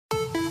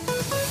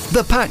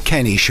The Pat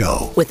Kenny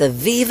Show with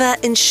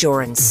Aviva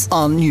Insurance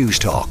on News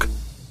Talk.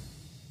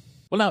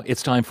 Well, now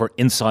it's time for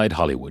Inside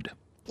Hollywood.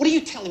 What are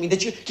you telling me?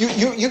 That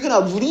you're going to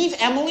leave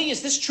Emily?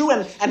 Is this true?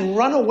 And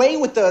run away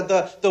with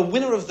the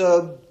winner of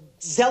the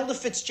Zelda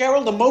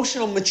Fitzgerald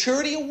Emotional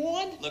Maturity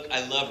Award? Look,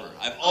 I love her.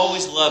 I've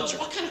always loved her.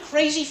 What kind of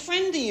crazy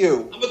friend are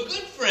you? I'm a good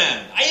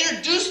friend. I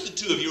introduced the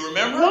two of you,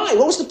 remember? Why?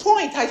 What was the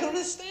point? I don't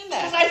understand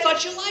that. Because I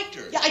thought you liked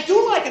her. Yeah, I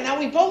do like her. Now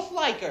we both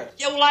like her.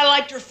 Yeah, well, I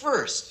liked her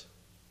first.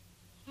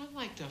 I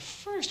liked her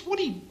first? What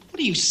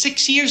are you,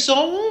 6 years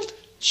old?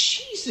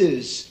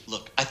 Jesus.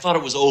 Look, I thought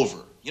it was over.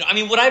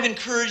 Would I have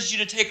encouraged you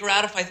to take her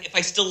out if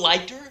I still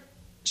liked her?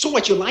 So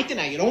what, you liked her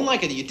now? You don't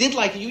like her? You did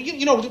like her?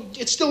 You know,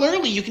 it's still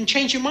early. You can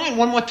change your mind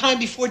one more time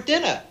before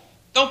dinner.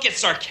 Don't get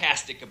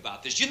sarcastic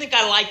about this. Do you think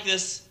I like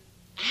this?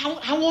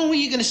 How long were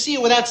you going to see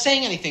her without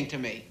saying anything to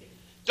me?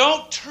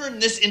 Don't turn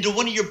this into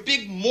one of your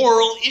big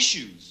moral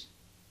issues.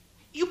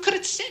 You could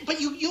have said, but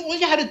all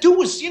you had to do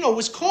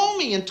was call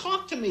me and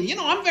talk to me.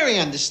 I'm very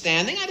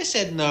understanding. I'd have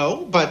said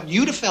no, but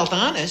you'd have felt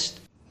honest.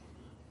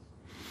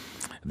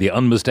 The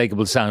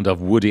unmistakable sound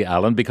of Woody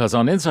Allen, because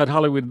on Inside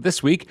Hollywood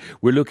this week,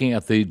 we're looking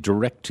at the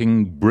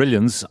directing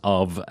brilliance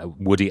of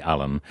Woody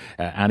Allen.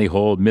 Annie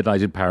Hall,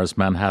 Midnight in Paris,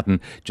 Manhattan,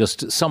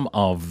 just some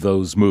of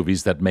those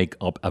movies that make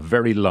up a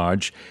very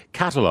large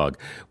catalogue.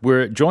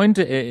 We're joined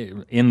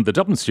in the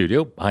Dublin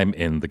studio, I'm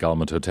in the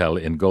Galmont Hotel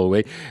in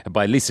Galway,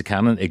 by Lisa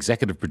Cannon,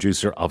 executive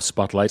producer of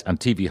Spotlight and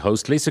TV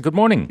host. Lisa, good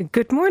morning.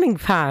 Good morning,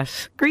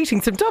 Pat.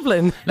 Greetings from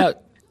Dublin. Now,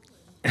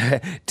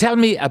 tell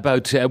me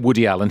about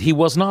Woody Allen. He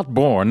was not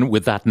born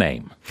with that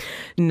name.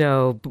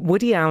 No,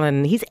 Woody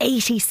Allen, he's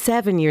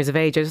 87 years of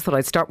age. I just thought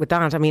I'd start with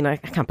that. I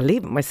can't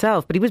believe it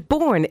myself. But he was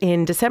born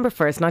in December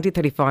 1st,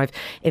 1935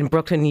 in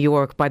Brooklyn, New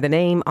York by the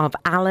name of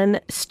Alan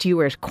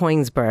Stewart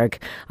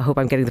Koinsberg. I hope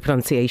I'm getting the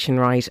pronunciation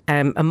right.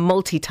 A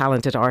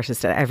multi-talented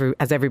artist,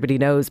 as everybody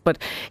knows. But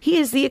he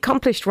is the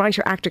accomplished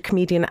writer, actor,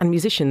 comedian and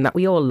musician that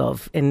we all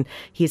love. And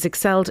he has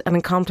excelled and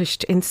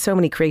accomplished in so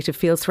many creative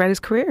fields throughout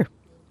his career.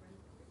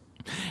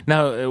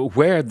 Now,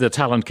 where the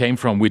talent came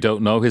from, we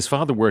don't know. His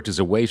father worked as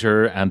a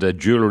waiter and a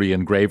jewellery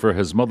engraver.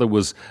 His mother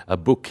was a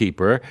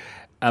bookkeeper.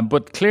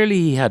 But clearly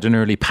he had an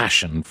early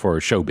passion for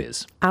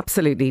showbiz.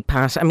 Absolutely,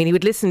 Pat. He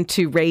would listen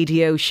to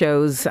radio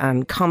shows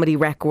and comedy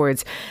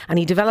records, and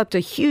he developed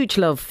a huge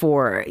love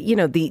for,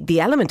 the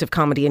element of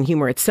comedy and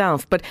humour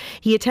itself. But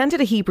he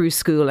attended a Hebrew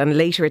school and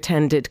later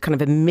attended kind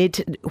of a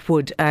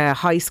Midwood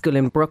high school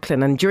in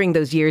Brooklyn. And during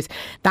those years,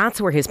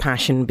 that's where his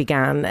passion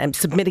began,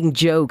 submitting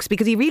jokes,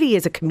 because he really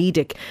is a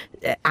comedic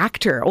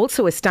actor.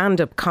 Also, a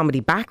stand-up comedy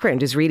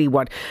background is really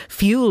what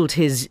fueled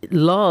his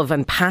love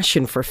and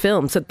passion for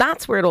film. So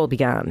that's where it all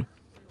began.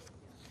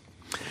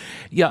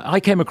 Yeah, I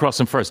came across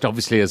him first,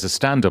 obviously, as a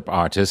stand-up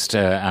artist,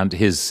 and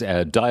his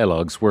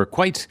dialogues were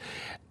quite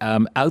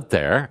out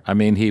there.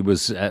 He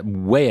was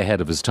way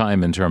ahead of his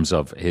time in terms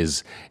of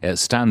his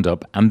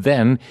stand-up, and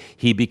then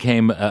he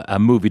became a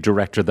movie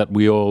director that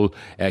we all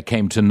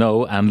came to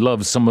know and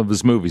love some of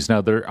his movies. Now,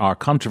 there are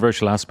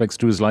controversial aspects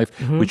to his life,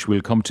 which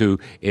we'll come to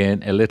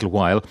in a little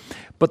while.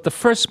 But the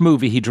first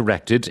movie he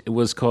directed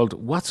was called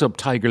What's Up,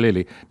 Tiger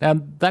Lily? Now,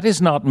 that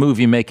is not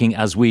movie making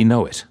as we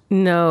know it.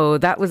 No,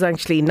 that was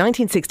actually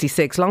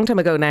 1966, long time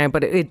ago now.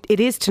 But it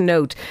is to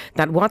note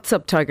that What's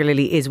Up, Tiger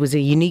Lily was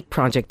a unique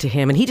project to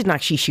him. And he didn't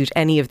actually shoot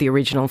any of the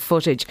original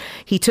footage.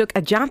 He took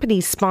a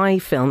Japanese spy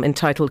film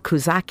entitled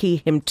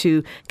Kozaki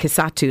Himtu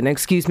Kisatu. Now,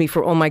 excuse me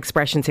for all my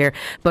expressions here,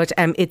 but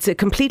it's a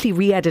completely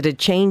re-edited,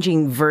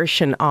 changing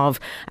version of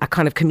a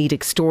kind of comedic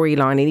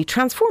storyline. And he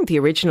transformed the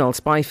original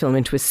spy film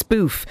into a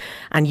spoof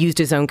and used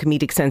his own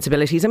comedic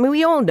sensibilities.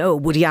 We all know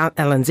Woody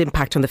Allen's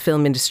impact on the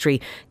film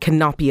industry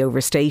cannot be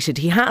overstated.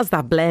 He has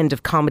that blend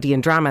of comedy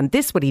and drama, and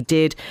this is what he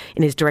did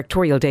in his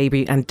directorial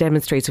debut, and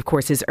demonstrates, of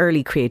course, his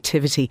early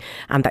creativity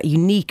and that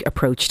unique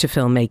approach to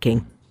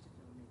filmmaking.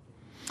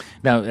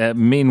 Now,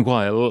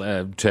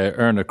 meanwhile, to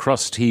earn a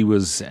crust, he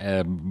was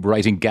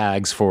writing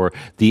gags for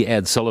The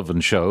Ed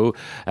Sullivan Show.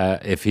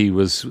 If he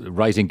was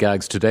writing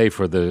gags today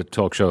for the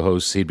talk show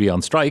hosts, he'd be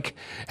on strike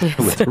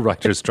with the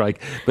writer's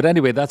strike. But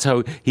anyway, that's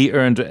how he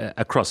earned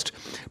a crust.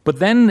 But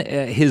then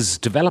his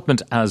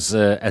development as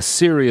a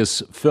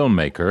serious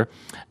filmmaker,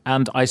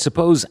 and I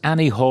suppose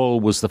Annie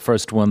Hall was the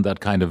first one that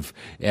kind of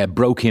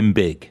broke him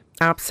big.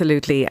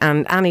 Absolutely.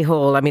 And Annie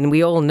Hall,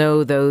 we all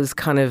know those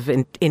kind of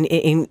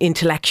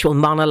intellectual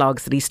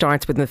monologues that he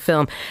starts with in the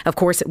film. Of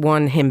course, it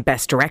won him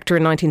Best Director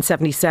in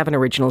 1977,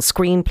 original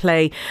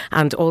screenplay,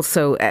 and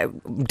also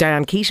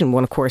Diane Keaton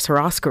won, of course, her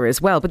Oscar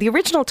as well. But the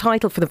original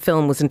title for the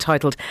film was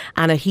entitled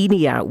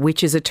Anahenia,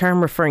 which is a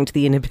term referring to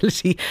the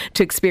inability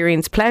to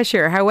experience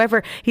pleasure.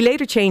 However, he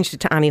later changed it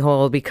to Annie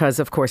Hall because,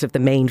 of course, of the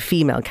main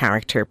female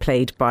character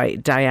played by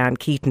Diane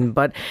Keaton.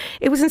 But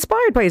it was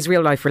inspired by his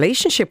real-life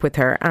relationship with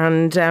her,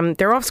 and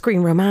their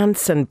off-screen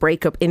romance and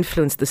breakup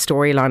influenced the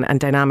storyline and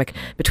dynamic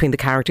between the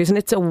characters, and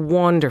it's a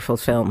wonderful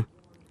film.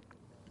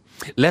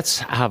 Let's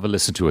have a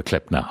listen to a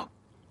clip now.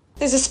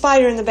 There's a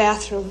spider in the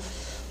bathroom.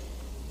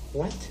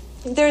 What?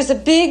 There's a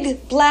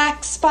big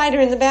black spider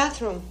in the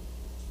bathroom.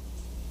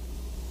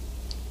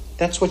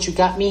 That's what you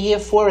got me here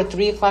for at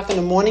 3 o'clock in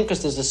the morning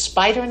because there's a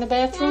spider in the Oh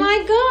bathroom? my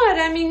God,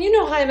 I mean, you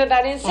know how I'm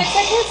about insects.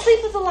 I can't sleep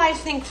with a live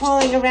thing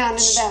crawling around in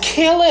the bathroom.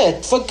 Kill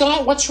it. For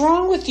God, what's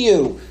wrong with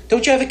you?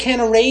 Don't you have a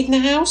can of Raid in the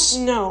house?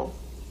 No.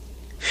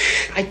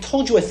 I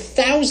told you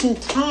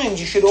 1,000 times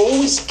you should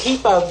always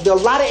keep a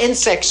lot of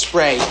insect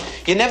spray.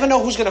 You never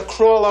know who's going to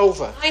crawl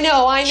over. I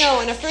know,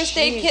 and a first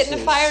aid kit and a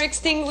Jesus. fire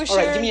extinguisher. All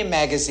right, give me a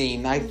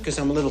magazine, because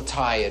I'm a little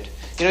tired.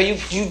 You know,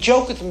 you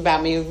joke with them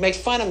about me, you make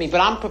fun of me,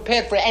 but I'm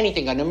prepared for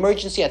anything. An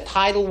emergency, a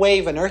tidal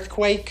wave, an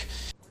earthquake.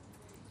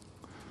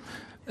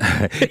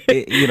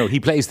 You know, he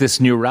plays this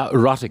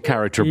neurotic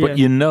character, but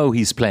you know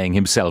he's playing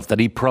himself, that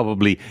he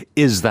probably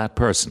is that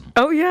person.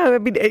 Oh yeah, I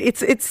mean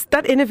it's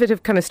that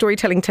innovative kind of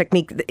storytelling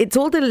technique. It's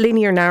all the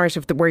linear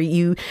narrative where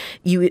you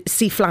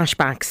see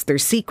flashbacks,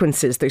 there's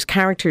sequences, there's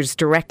characters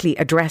directly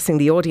addressing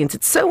the audience.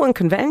 It's so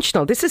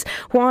unconventional. This is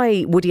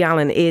why Woody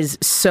Allen is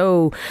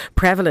so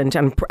prevalent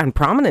and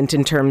prominent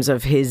in terms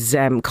of his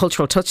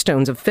cultural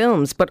touchstones of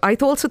films. But I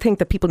also think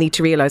that people need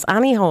to realise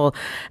Annie Hall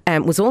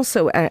was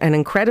also an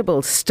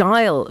incredible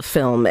style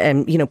film,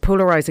 you know,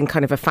 polarising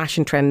kind of a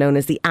fashion trend known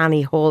as the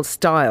Annie Hall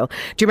style.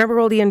 Do you remember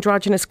all the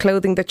androgynous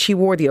clothing that she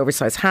wore? The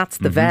oversized hats,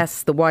 the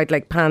vests, the wide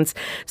leg pants.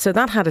 So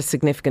that had a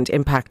significant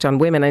impact on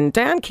women. And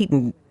Diane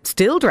Keaton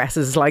still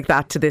dresses like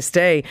that to this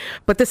day.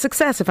 But the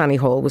success of Annie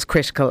Hall was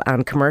critical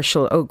and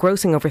commercial,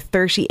 grossing over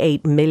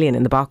 38 million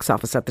in the box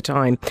office at the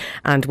time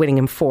and winning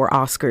him 4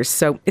 Oscars.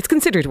 So it's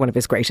considered one of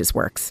his greatest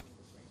works.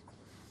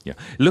 Yeah,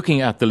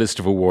 looking at the list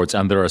of awards,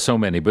 and there are so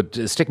many, but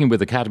sticking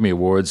with Academy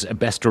Awards,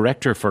 Best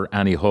Director for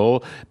Annie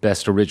Hall,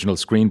 Best Original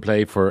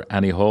Screenplay for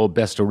Annie Hall,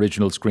 Best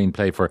Original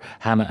Screenplay for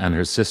Hannah and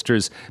Her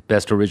Sisters,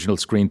 Best Original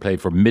Screenplay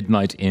for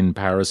Midnight in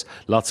Paris,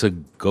 lots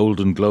of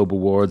Golden Globe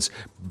Awards,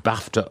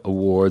 BAFTA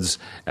Awards,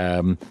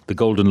 the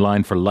Golden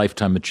Lion for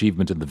Lifetime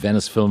Achievement in the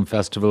Venice Film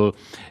Festival,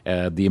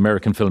 the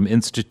American Film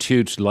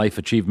Institute Life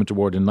Achievement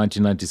Award in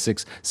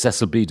 1996,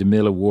 Cecil B.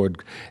 DeMille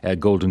Award,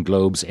 Golden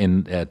Globes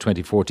in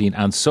 2014,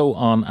 and so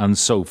on and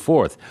so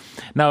forth.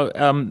 Now,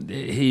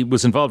 he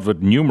was involved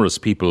with numerous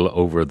people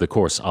over the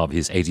course of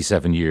his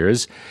 87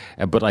 years,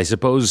 but I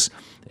suppose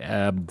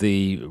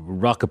the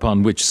rock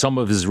upon which some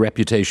of his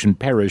reputation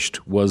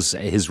perished was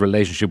his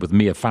relationship with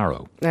Mia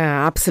Farrow.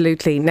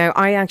 Absolutely. Now,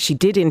 I actually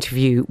did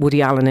interview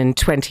Woody Allen in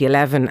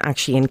 2011,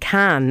 actually in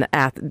Cannes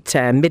at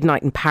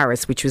Midnight in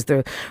Paris, which was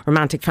the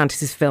romantic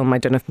fantasy film. I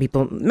don't know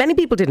if many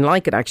people didn't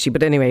like it actually,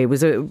 but anyway, it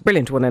was a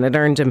brilliant one and it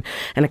earned him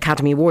an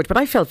Academy Award. But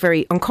I felt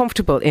very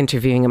uncomfortable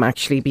interviewing him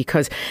actually,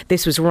 because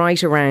this was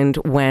right around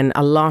when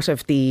a lot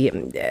of the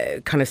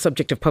kind of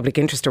subject of public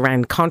interest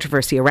around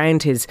controversy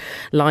around his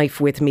life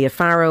with Mia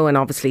Farrow, and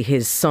obviously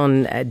his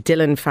son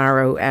Dylan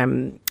Farrow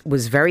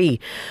was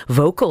very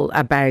vocal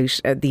about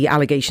the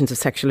allegations of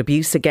sexual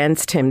abuse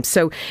against him.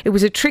 So it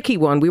was a tricky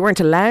one. We weren't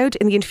allowed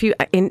in the interview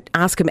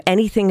ask him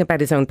anything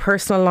about his own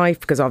personal life,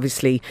 because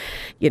obviously,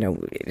 you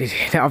know,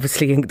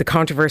 the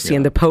controversy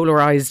and the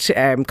polarised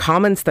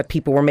comments that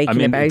people were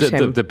making about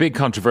him. The big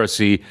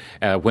controversy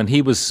when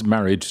he was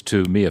married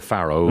to Mia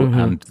Farrow,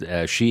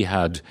 and she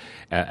had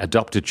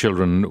adopted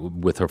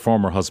children with her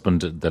former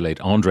husband, the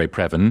late Andre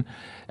Previn,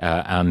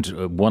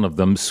 and one of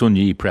them, Sun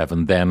Yi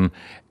Previn, then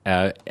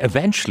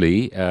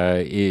eventually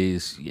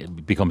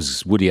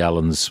becomes Woody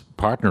Allen's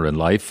partner in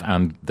life,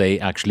 and they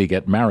actually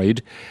get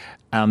married.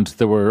 And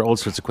there were all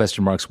sorts of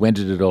question marks. When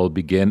did it all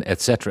begin,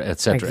 etc.,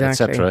 etc.,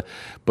 etc.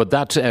 But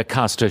that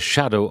cast a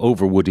shadow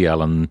over Woody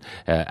Allen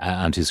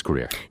and his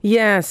career.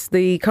 Yes,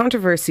 the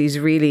controversies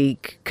really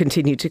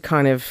continue to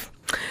kind of,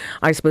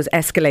 I suppose,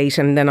 escalate.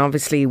 And then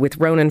obviously with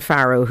Ronan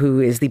Farrow, who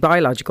is the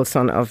biological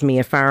son of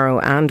Mia Farrow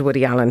and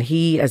Woody Allen,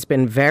 he has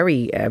been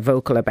very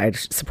vocal about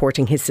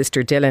supporting his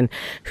sister Dylan,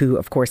 who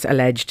of course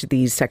alleged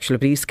these sexual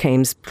abuse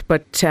claims.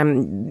 But,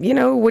 you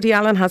know, Woody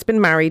Allen has been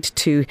married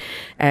to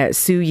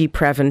Sue Yi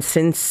Previn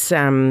since,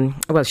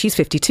 well, she's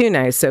 52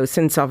 now. So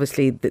since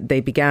obviously they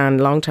began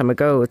a long time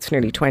ago, it's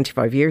nearly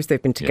 25 years they've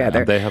been together.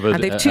 Yeah, and they have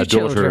a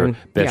daughter,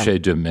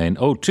 Beche Demain.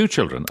 Oh, 2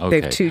 children. Okay.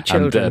 They have 2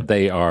 children. And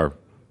they are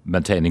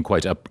maintaining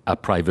quite a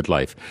private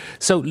life.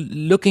 So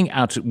looking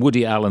at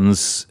Woody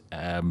Allen's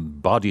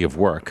body of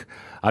work,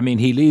 I mean,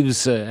 he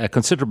leaves a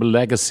considerable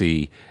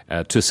legacy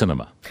to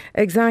cinema.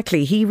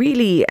 Exactly. He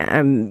really,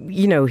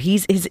 you know,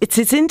 it's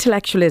his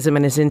intellectualism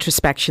and his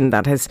introspection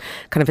that has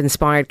kind of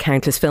inspired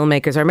countless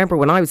filmmakers. I remember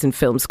when I was in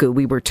film school,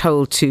 we were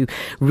told to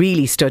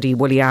really study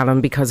Woody Allen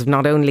because of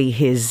not only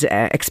his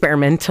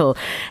experimental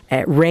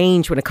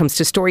range when it comes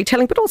to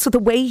storytelling, but also the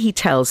way he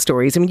tells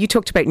stories. I mean, you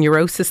talked about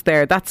neurosis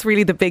there. That's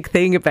really the big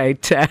thing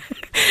about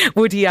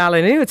Woody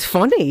Allen. It's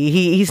funny.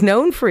 He's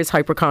known for his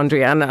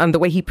hypochondria and the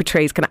way he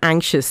portrays kind of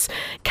anxious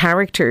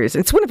characters.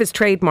 It's one of his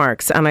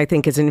trademarks, and I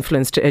think has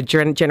influenced a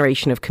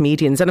generation of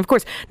comedians. And of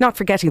course, not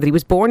forgetting that he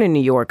was born in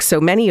New York, so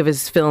many of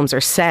his films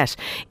are set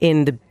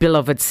in the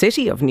beloved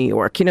city of New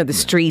York. You know, the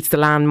streets, the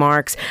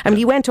landmarks. I mean,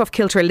 he went off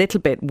kilter a little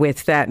bit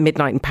with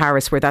Midnight in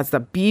Paris, where that's the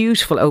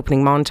beautiful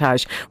opening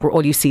montage where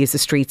all you see is the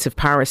streets of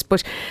Paris.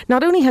 But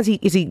not only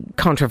is he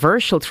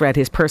controversial throughout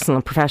his personal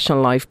and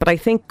professional life, but I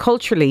think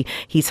culturally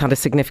he's had a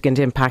significant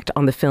impact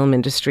on the film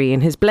industry,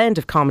 and his blend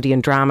of comedy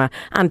and drama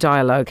and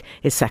dialogue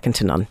is second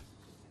to none.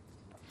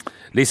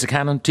 Lisa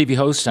Cannon, TV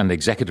host and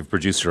executive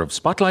producer of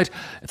Spotlight,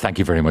 thank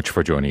you very much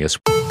for joining us.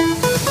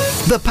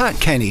 The Pat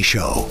Kenny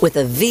Show With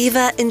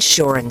Aviva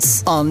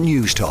Insurance. on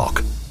News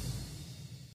Talk.